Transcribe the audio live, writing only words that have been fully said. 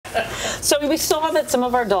So we saw that some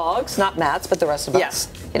of our dogs, not Matt's, but the rest of us,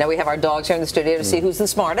 you know, we have our dogs here in the studio to see who's the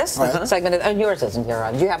smartest. Segment of, yours isn't here.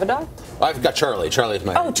 Do you have a dog? I've got Charlie. Charlie's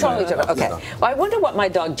my. Oh, Charlie's okay. Well, I wonder what my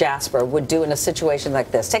dog Jasper would do in a situation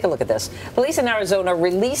like this. Take a look at this. Police in Arizona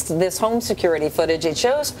released this home security footage. It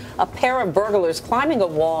shows a pair of burglars climbing a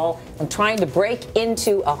wall and trying to break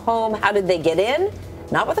into a home. How did they get in?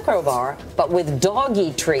 Not with a crowbar, but with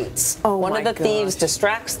doggy treats. One of the thieves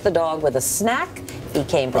distracts the dog with a snack. He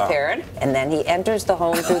came prepared, and then he enters the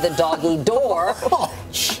home through the doggy door.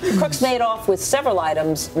 Crooks made off with several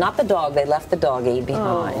items, not the dog. They left the doggy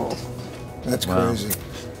behind. That's crazy.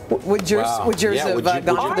 Would yours have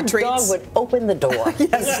gone through the treats? Our dog would open the door.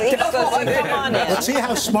 Come on in. Let's see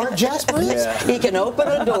how smart Jasper is. He can open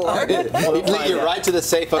a door. He'd lead you right to the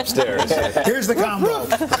safe upstairs. Here's the combo.